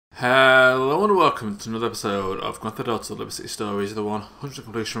Hello and welcome to another episode of Grand Theft Auto Liberty City Stories, the 100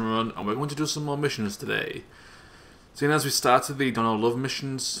 completion run, and we're going to do some more missions today. Seeing as we started the Donald Love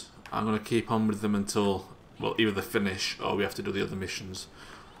missions, I'm going to keep on with them until, well, either they finish or we have to do the other missions.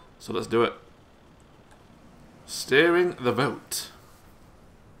 So let's do it. Steering the vote.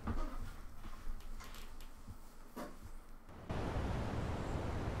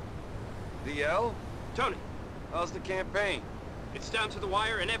 DL? Tony, How's the campaign? it's down to the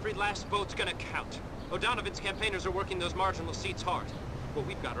wire and every last vote's gonna count. O'Donovan's campaigners are working those marginal seats hard. But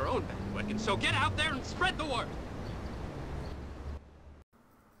we've got our own bandwagon, so get out there and spread the word!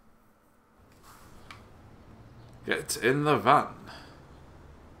 Get in the van.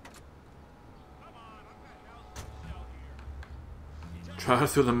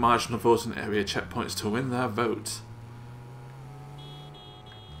 Drive through the marginal voting area checkpoints to win their vote.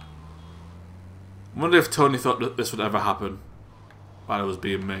 I wonder if Tony thought that this would ever happen while it was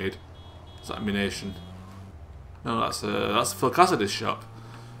being made. Is that Ammunition? No, that's Phil Cassidy's shop.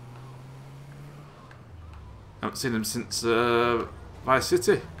 I haven't seen him since Vice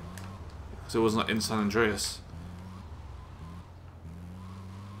City, because it wasn't in San Andreas.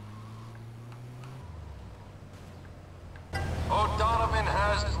 O'Donovan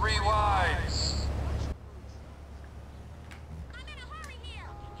has 3 wives. I'm in a hurry here.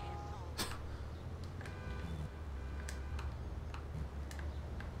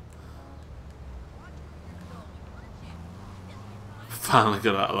 Finally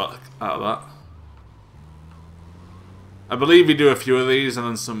got out of that. I believe you do a few of these and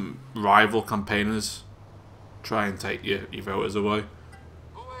then some rival campaigners try and take your voters away.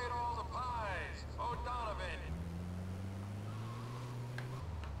 Who ate all the pies? O'Donovan.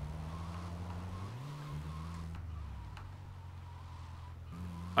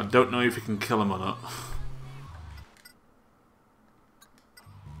 I don't know if you can kill him or not.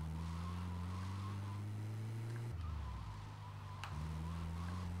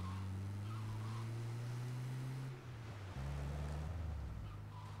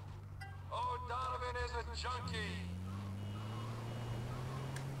 O'Donovan is a junkie.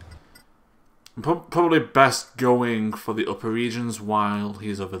 Probably best going for the upper regions while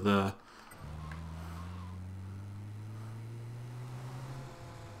he's over there.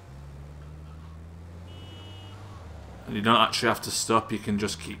 And you don't actually have to stop, you can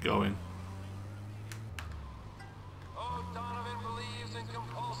just keep going. O'Donovan believes in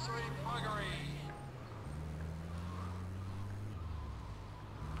compulsory puggery.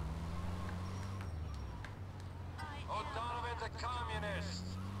 O'Donovan's a communist.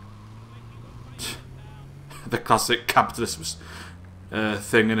 The classic capitalist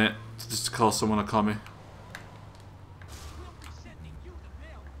thing in it, just to call someone a commie.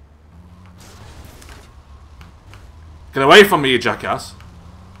 Get away from me, you jackass!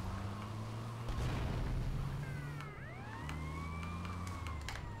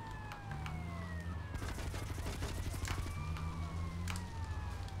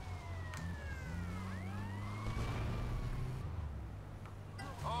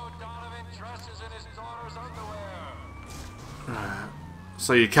 O'Donovan dresses in his daughter's underwear.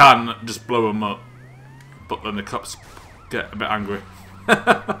 So you can just blow them up, but then the cops get a bit angry.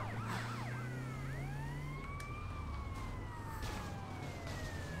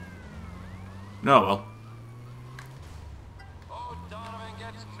 No, well. O'Donovan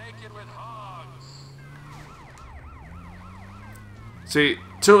gets naked with hogs. See,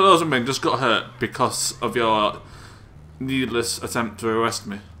 2 of those women just got hurt because of your needless attempt to arrest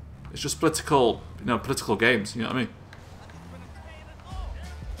me. It's just political, political games, you know what I mean?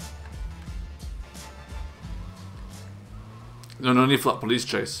 No need for that police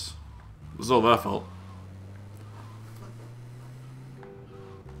chase. It was all their fault.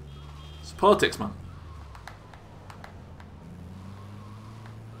 It's politics, man.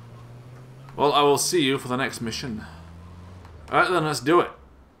 Well, I will see you for the next mission. Alright then, let's do it.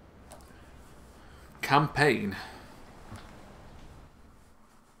 Cam-Paign.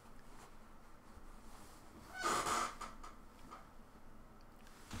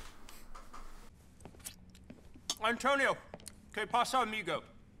 Antonio, que pasa, amigo?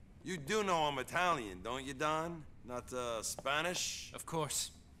 You do know I'm Italian, don't you, Don? Not Spanish? Of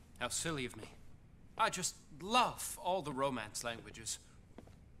course. How silly of me. I just love all the Romance languages.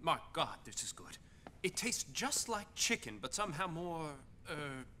 My God, this is good. It tastes just like chicken, but somehow more,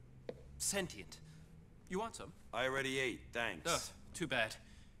 sentient. You want some? I already ate, thanks. Ugh, too bad.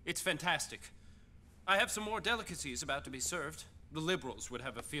 It's fantastic. I have some more delicacies about to be served. The liberals would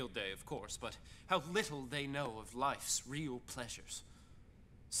have a field day, of course, but how little they know of life's real pleasures.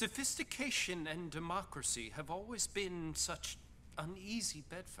 Sophistication and democracy have always been such uneasy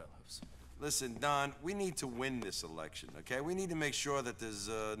bedfellows. Listen, Don, we need to win this election, okay? We need to make sure that there's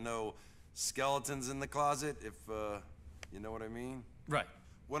no skeletons in the closet, if you know what I mean? Right.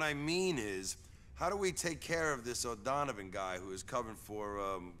 What I mean is, how do we take care of this O'Donovan guy who is covering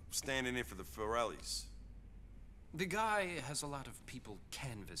for, standing in for the Forellis? The guy has a lot of people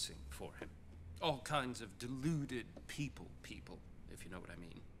canvassing for him. All kinds of deluded people, if you know what I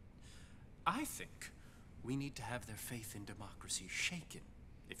mean. I think we need to have their faith in democracy shaken,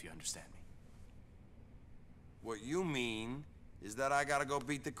 if you understand me. What you mean is that I gotta go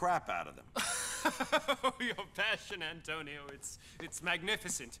beat the crap out of them. Oh, your passion, Antonio, it's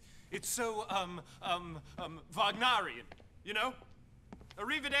magnificent. It's so, Wagnerian, you know?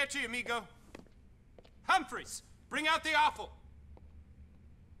 Arrivederci, amigo. Humphreys, bring out the offal.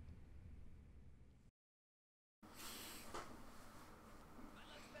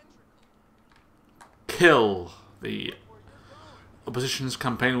 Kill the opposition's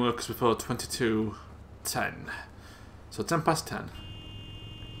campaign workers before 22:10. So 10 past 10.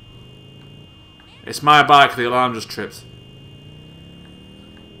 It's my bike, the alarm just tripped.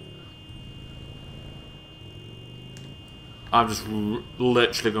 I'm just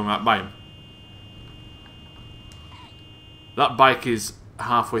literally going right by him. That bike is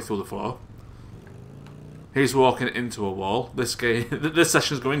halfway through the floor. He's walking into a wall. This game, this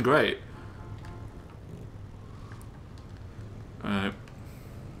session's going great. Alright.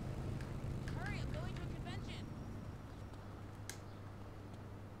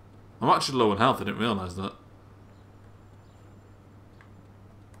 I'm actually low on health, I didn't realise that.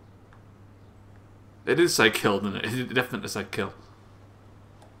 It did say kill, didn't it? It definitely said kill.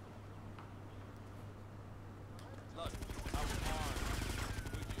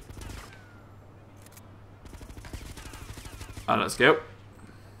 Alright, let's go.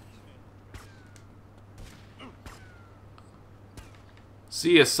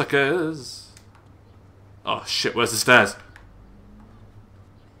 See ya, suckers! Oh shit, where's the stairs?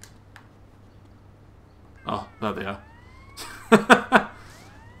 Oh, there they are.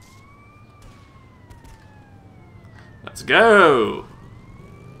 Let's go!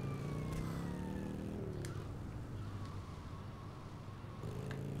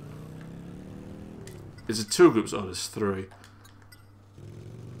 Is it 2 groups? Oh, there's 3.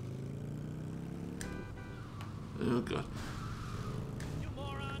 Oh god.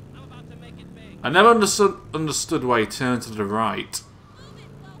 I never understood why you turn to the right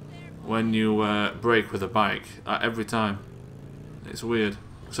when you brake with a bike every time. It's weird.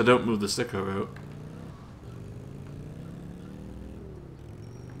 Because I don't move the sticker out.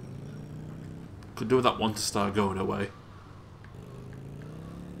 Could do with that 1 star going away.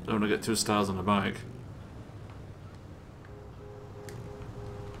 Don't want to get 2 stars on a bike.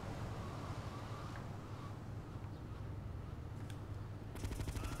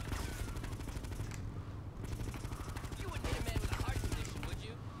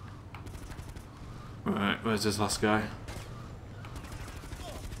 Right, where's this last guy?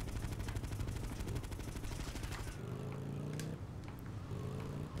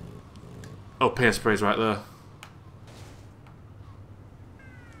 Oh, paint spray's right there.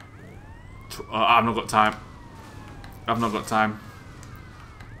 I've not got time. I've not got time.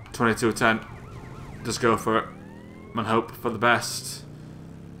 22:10. Just go for it. And hope for the best.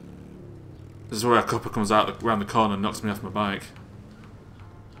 This is where a copper comes out around the corner and knocks me off my bike.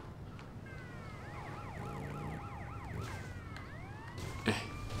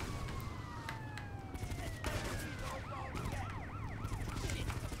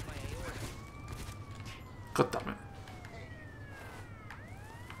 God damn it.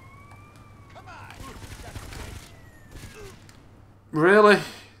 Really?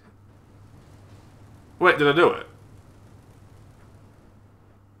 Wait, did I do it?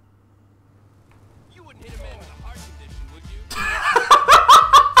 You wouldn't hit a man with a heart condition, would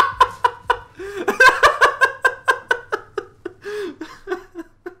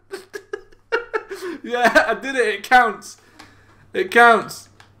you? Yeah, I did it. It counts. It counts.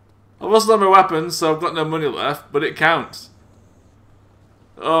 I wasn't on my weapons, so I've got no money left, but it counts.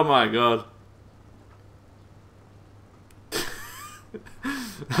 Oh my god.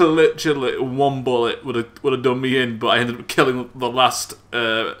 Literally, 1 bullet would have done me in, but I ended up killing the last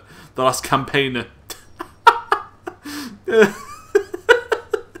campaigner.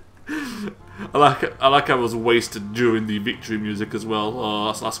 I like I was wasted during the victory music as well.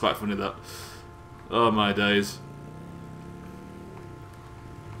 Oh, that's quite funny, that. Oh my days.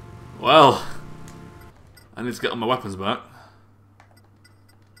 Well, I need to get all my weapons back.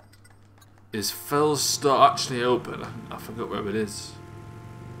 Is Phil's store actually open? I forgot where it is.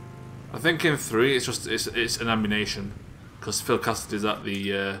 I think in 3 it's an ammunition. because Phil Cassidy's at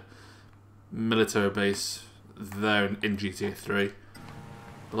the military base there in GTA 3.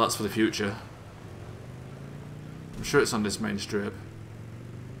 But that's for the future. I'm sure it's on this main strip.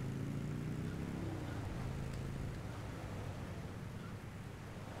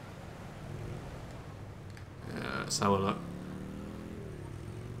 Yeah, let's have a look.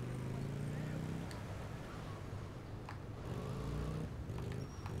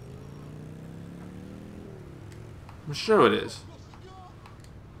 I'm sure it is.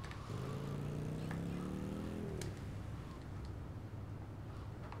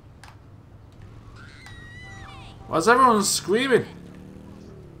 Why is everyone screaming?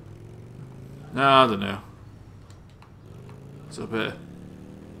 No, I don't know. It's up here.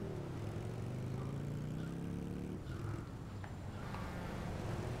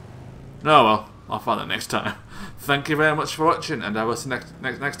 No, well, I'll find it next time. Thank you very much for watching, and I will see you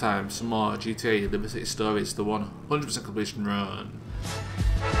next time some more GTA Liberty Stories, the 100% completion run.